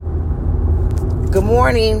Good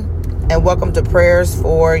morning and welcome to Prayers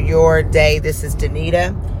for Your Day. This is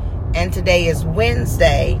Danita and today is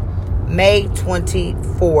Wednesday, May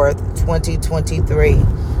 24th, 2023.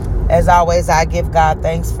 As always, I give God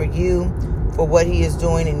thanks for you, for what He is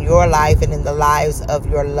doing in your life and in the lives of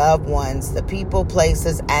your loved ones, the people,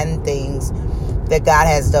 places, and things that God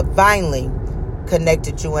has divinely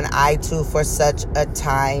connected you and I to for such a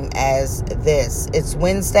time as this. It's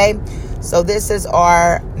Wednesday, so this is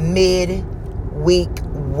our midweek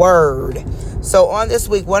word. So on this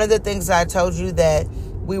week, one of the things I told you that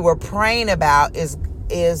we were praying about is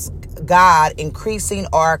God increasing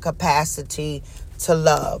our capacity to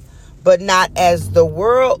love, but not as the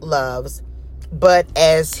world loves, but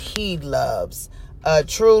as He loves.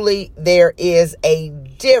 Truly, there is a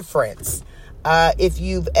difference. If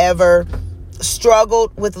you've ever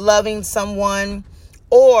struggled with loving someone,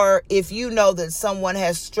 or if you know that someone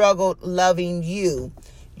has struggled loving you,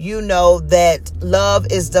 you know that love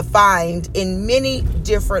is defined in many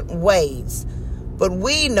different ways. But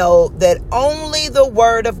we know that only the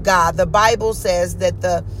Word of God, the Bible says that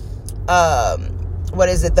the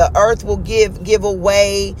earth will give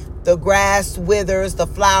away, the grass withers, the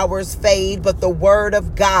flowers fade, but the Word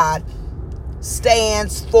of God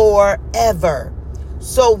stands forever.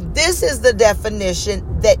 So this is the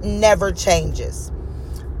definition that never changes.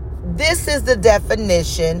 This is the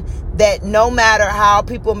definition that no matter how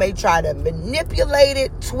people may try to manipulate it,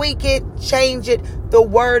 tweak it, change it, the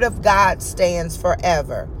Word of God stands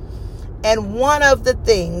forever. And one of the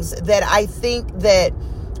things that I think that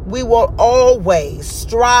we will always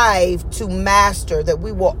strive to master, that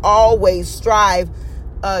we will always strive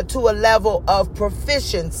to a level of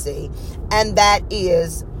proficiency, and that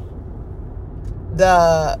is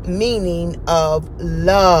the meaning of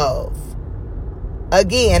love.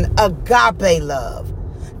 Again, agape love.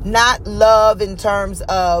 Not love in terms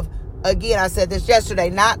of, again, I said this yesterday,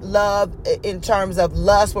 not love in terms of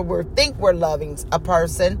lust where we think we're loving a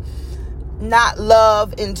person. Not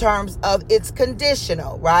love in terms of it's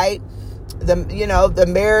conditional, right? The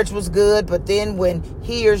marriage was good, but then when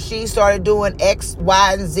he or she started doing X,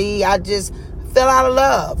 Y, and Z, I just fell out of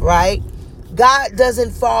love, right? God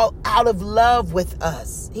doesn't fall out of love with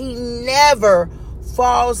us. He never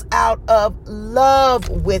falls out of love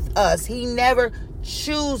with us. He never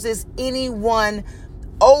chooses anyone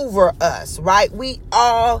over us, right? We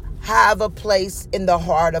all have a place in the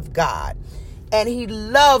heart of God, and He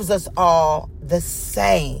loves us all the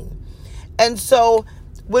same. And so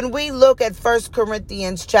when we look at 1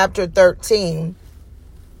 Corinthians chapter 13,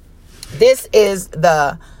 these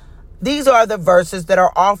are the verses that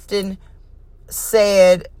are often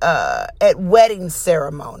said at wedding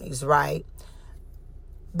ceremonies, right?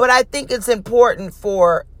 But I think it's important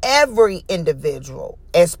for every individual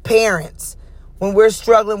as parents, when we're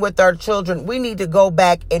struggling with our children, we need to go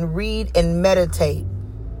back and read and meditate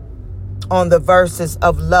on the verses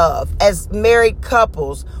of love. As married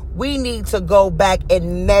couples, we need to go back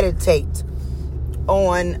and meditate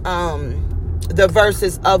on the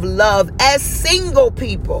verses of love. As single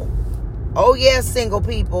people, oh yes, single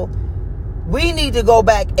people, we need to go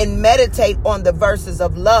back and meditate on the verses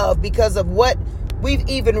of love because of what we've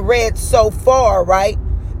even read so far, right?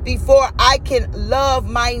 Before I can love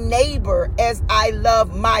my neighbor as I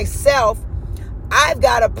love myself, I've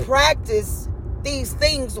got to practice these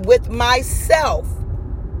things with myself.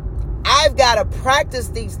 I've got to practice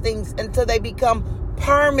these things until they become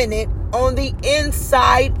permanent on the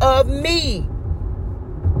inside of me,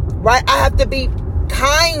 right? I have to be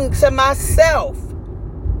kind to myself,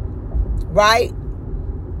 right?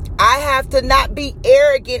 I have to not be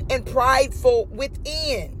arrogant and prideful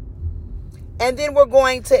within. And then we're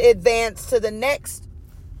going to advance to the next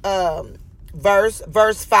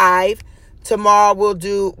verse 5. Tomorrow we'll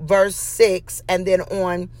do verse 6. And then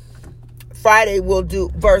on Friday we'll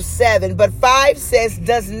do verse 7. But 5 says,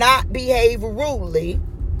 does not behave rudely,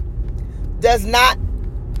 does not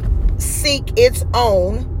seek its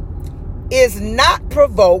own, is not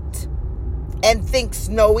provoked, and thinks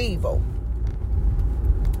no evil.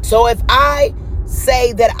 So if I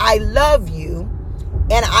say that I love you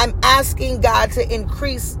and I'm asking God to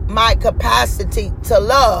increase my capacity to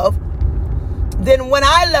love, then when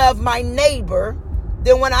I love my neighbor,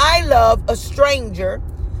 then when I love a stranger,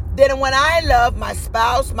 then when I love my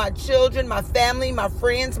spouse, my children, my family, my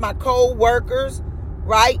friends, my co-workers,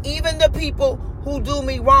 right? Even the people who do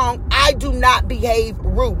me wrong, I do not behave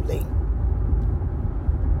rudely.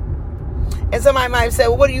 And somebody might say,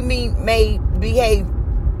 well, what do you mean may behave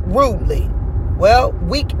rudely? Well,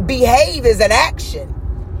 behave is an action.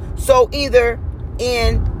 So either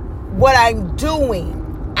in what I'm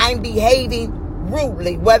doing, I'm behaving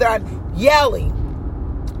rudely, whether I'm yelling,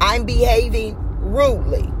 I'm behaving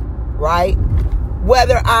rudely, right?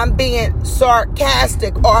 Whether I'm being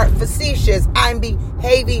sarcastic or facetious, I'm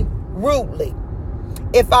behaving rudely.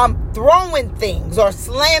 If I'm throwing things or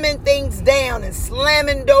slamming things down and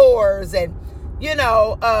slamming doors and,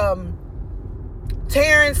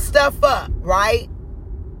 tearing stuff up, right?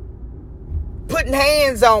 Putting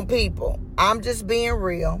hands on people. I'm just being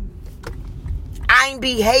real. I'm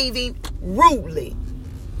behaving rudely.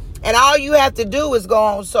 And all you have to do is go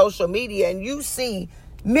on social media and you see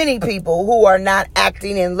many people who are not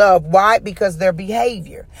acting in love. Why? Because their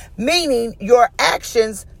behavior. Meaning your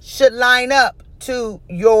actions should line up to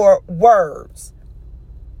your words.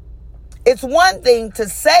 It's one thing to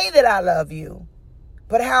say that I love you,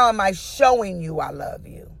 but how am I showing you I love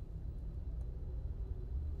you?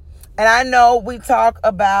 And I know we talk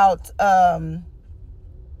about the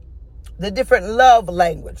different love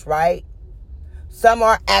language, right? Some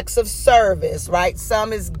are acts of service, right?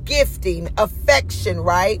 Some is gifting, affection,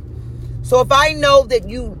 right? So if I know that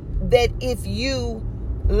if you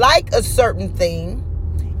like a certain thing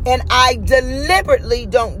and I deliberately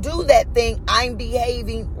don't do that thing, I'm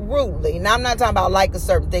behaving rudely. Now, I'm not talking about like a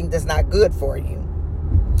certain thing that's not good for you.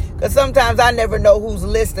 Because sometimes I never know who's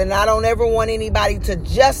listening. I don't ever want anybody to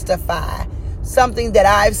justify something that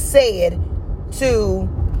I've said to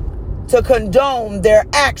condone their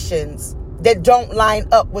actions that don't line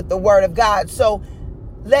up with the word of God. So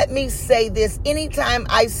let me say this. Anytime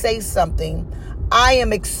I say something, I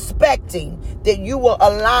am expecting that you will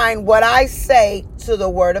align what I say to the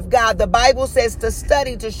word of God. The Bible says to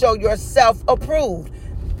study to show yourself approved.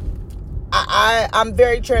 I'm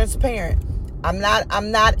very transparent. I'm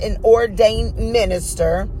not an ordained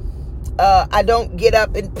minister. I don't get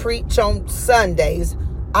up and preach on Sundays.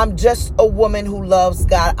 I'm just a woman who loves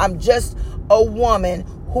God. I'm just a woman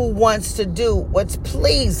who wants to do what's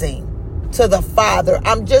pleasing to the Father.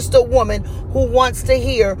 I'm just a woman who wants to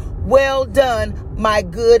hear, "Well done, my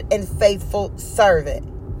good and faithful servant."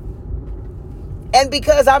 And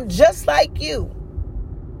because I'm just like you,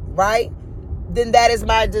 right? Then that is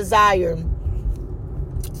my desire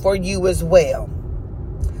for you as well.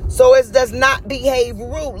 So it does not behave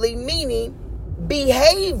rudely, meaning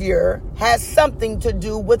behavior has something to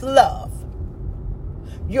do with love.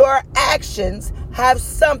 Your actions have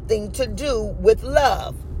something to do with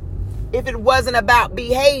love. If it wasn't about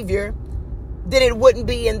behavior, then it wouldn't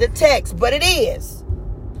be in the text, but it is.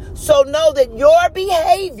 So know that your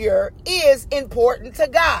behavior is important to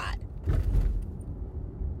God.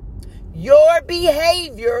 Your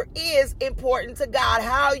behavior is important to God.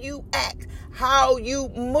 How you act, how you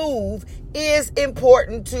move is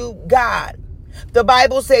important to God. The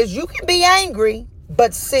Bible says you can be angry,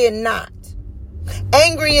 but sin not.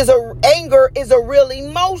 Anger is a real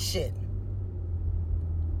emotion.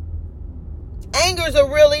 Anger is a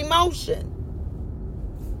real emotion.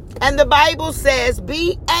 And the Bible says,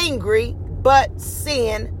 be angry, but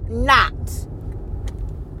sin not.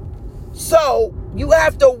 So you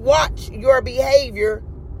have to watch your behavior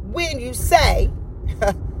when you say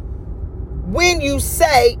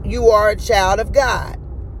you are a child of God.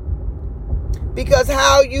 Because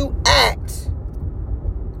how you act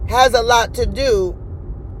has a lot to do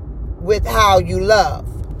with how you love.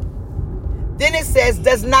 Then it says,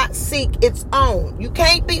 does not seek its own. You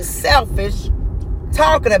can't be selfish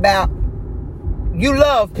talking about you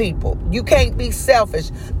love people. You can't be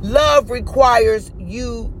selfish. Love requires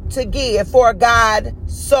you to give. For God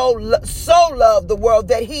so loved the world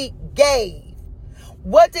that he gave.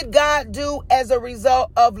 What did God do as a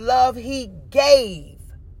result of love? He gave.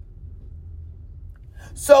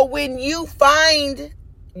 So when you find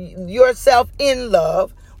yourself in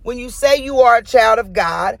love, when you say you are a child of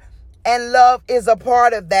God and love is a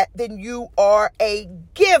part of that, then you are a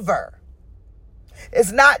giver.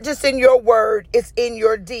 It's not just in your word, it's in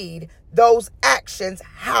your deed. Those actions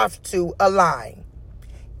have to align.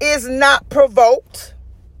 Is not provoked,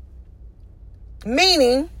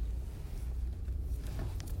 meaning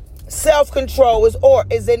self-control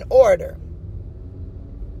is in order.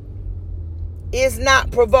 Is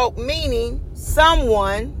not provoked, meaning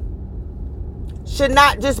someone should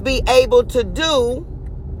not just be able to do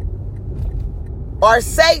or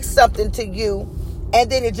say something to you and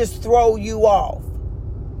then it just throw you off.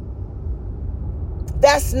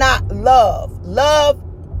 That's not love. Love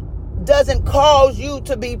doesn't cause you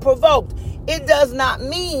to be provoked. It does not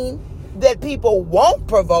mean that people won't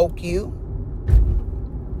provoke you.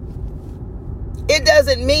 It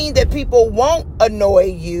doesn't mean that people won't annoy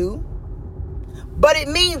you. But it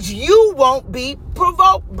means you won't be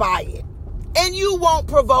provoked by it. And you won't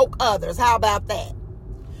provoke others. How about that?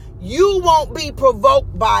 You won't be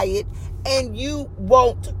provoked by it. and you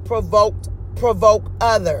won't provoke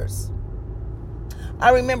others.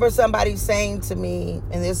 I remember somebody saying to me,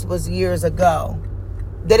 and this was years ago,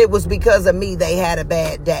 that it was because of me they had a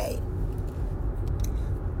bad day.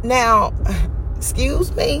 Now,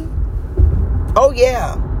 excuse me? Oh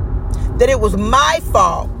yeah. That it was my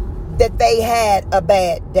fault that they had a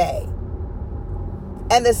bad day.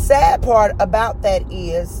 And the sad part about that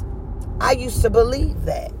is, I used to believe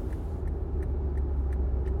that.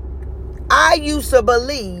 I used to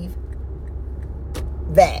believe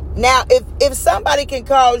that. Now, if somebody can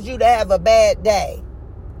cause you to have a bad day,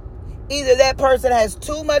 either that person has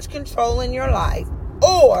too much control in your life,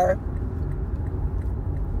 or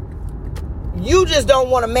you just don't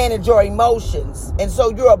want to manage your emotions. And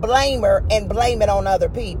so you're a blamer and blame it on other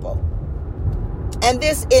people. And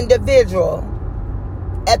this individual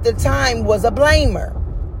at the time was a blamer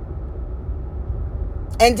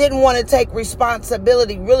and didn't want to take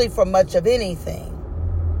responsibility really for much of anything.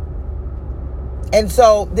 And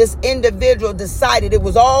so this individual decided it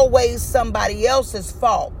was always somebody else's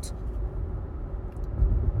fault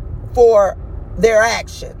for their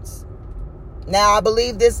actions. Now, I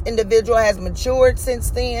believe this individual has matured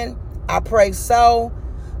since then. I pray so.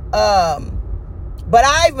 But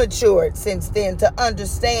I've matured since then to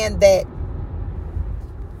understand that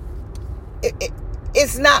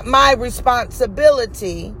it's not my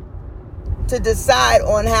responsibility to decide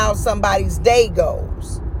on how somebody's day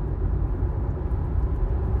goes.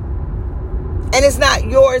 And it's not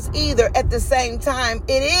yours either. At the same time,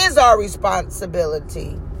 it is our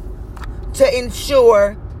responsibility to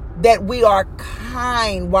ensure that we are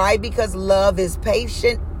kind. Why? Because love is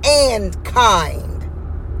patient and kind.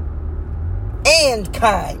 And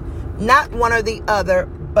kind. Not one or the other,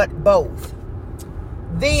 but both.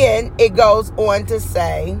 Then it goes on to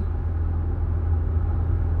say,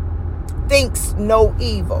 thinks no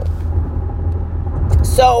evil.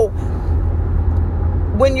 So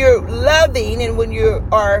when you're loving and when you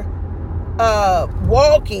are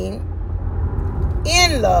walking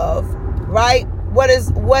in love, right? What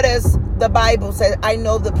does the Bible say? I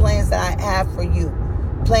know the plans that I have for you.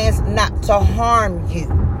 Plans not to harm you.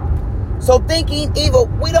 So thinking evil,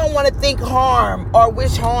 we don't want to think harm or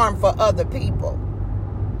wish harm for other people.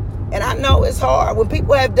 And I know it's hard when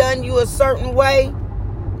people have done you a certain way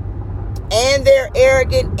and they're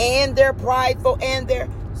arrogant and they're prideful and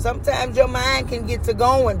sometimes your mind can get to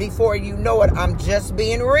going before you know it. I'm just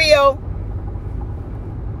being real.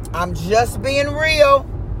 I'm just being real.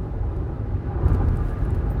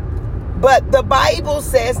 But the Bible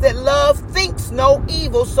says that love thinks no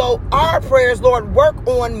evil. So our prayers, Lord, work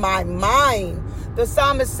on my mind. The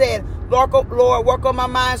psalmist said, Lord, work on my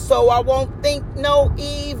mind so I won't think no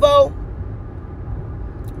evil.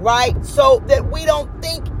 Right? So that we don't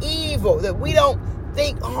think evil, that we don't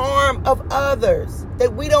think harm of others,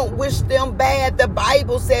 that we don't wish them bad. The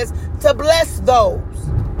Bible says to bless those,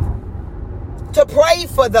 to pray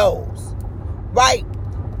for those, right,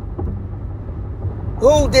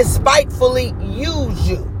 who despitefully use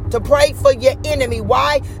you, to pray for your enemy.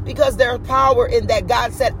 Why? Because there's power in that.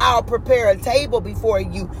 God said, I'll prepare a table before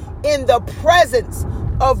you in the presence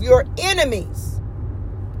of your enemies.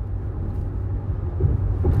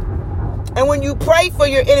 And when you pray for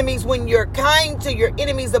your enemies, when you're kind to your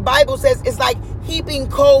enemies, the Bible says it's like heaping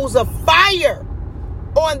coals of fire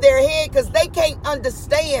on their head because they can't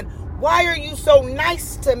understand, why are you so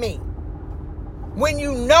nice to me when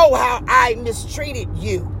you know how I mistreated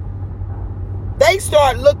you? They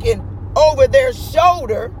start looking over their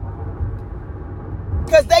shoulder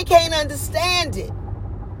because they can't understand it.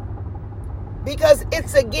 Because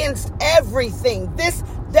it's against everything. This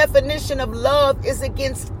definition of love is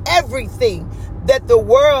against everything that the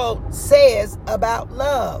world says about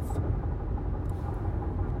love.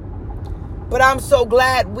 But I'm so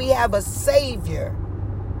glad we have a Savior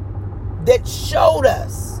that showed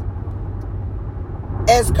us,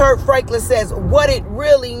 as Kirk Franklin says, what it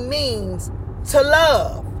really means to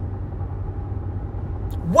love.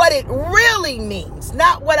 What it really means.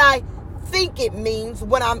 Not what I think it means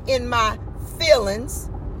when I'm in my feelings.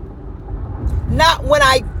 Not what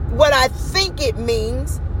I think it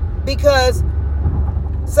means because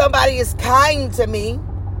somebody is kind to me,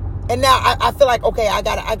 and now I feel like, okay, I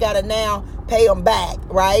gotta now pay them back,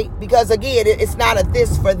 right? Because again, it's not a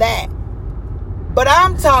this for that. But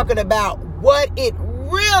I'm talking about what it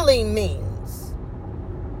really means.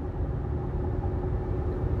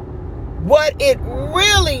 What it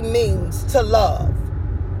really means to love.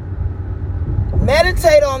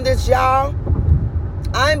 Meditate on this, y'all.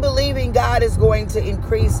 I'm believing God is going to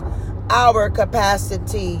increase our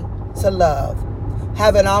capacity to love.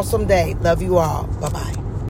 Have an awesome day. Love you all. Bye-bye.